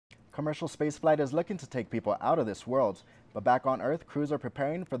Commercial spaceflight is looking to take people out of this world, but back on Earth, crews are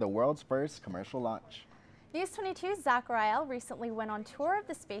preparing for the world's first commercial launch. News 22's Rael recently went on tour of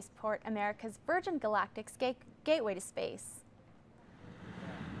the Spaceport America's Virgin Galactic's gateway to space.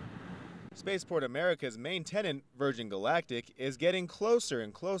 Spaceport America's main tenant, Virgin Galactic, is getting closer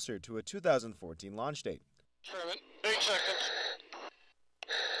and closer to a 2014 launch date. 8 seconds.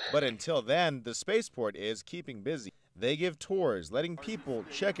 But until then, the spaceport is keeping busy. They give tours, letting people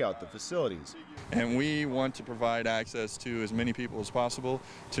check out the facilities. And we want to provide access to as many people as possible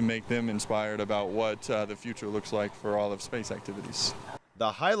to make them inspired about what the future looks like for all of space activities.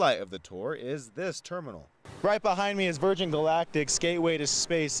 The highlight of the tour is this terminal. Right behind me is Virgin Galactic's gateway to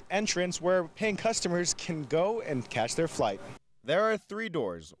space entrance, where paying customers can go and catch their flight. There are 3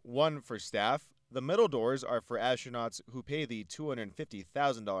 doors, one for staff. The middle doors are for astronauts who pay the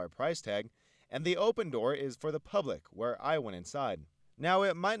 $250,000 price tag, and the open door is for the public, where I went inside. Now,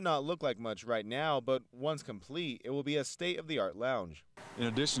 it might not look like much right now, but once complete, it will be a state-of-the-art lounge. In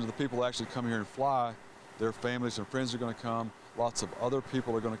addition to the people who actually come here and fly, their families and friends are going to come. Lots of other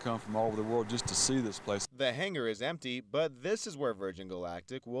people are going to come from all over the world just to see this place. The hangar is empty, but this is where Virgin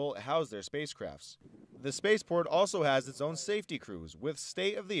Galactic will house their spacecrafts. The spaceport also has its own safety crews with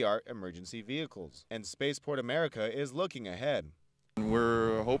state-of-the-art emergency vehicles, and Spaceport America is looking ahead.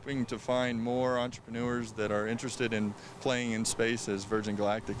 We're hoping to find more entrepreneurs that are interested in playing in space as Virgin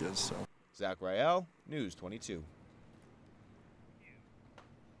Galactic is. So. Rael, News 22.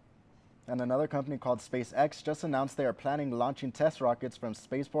 And another company called SpaceX just announced they are planning launching test rockets from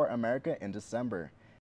Spaceport America in December.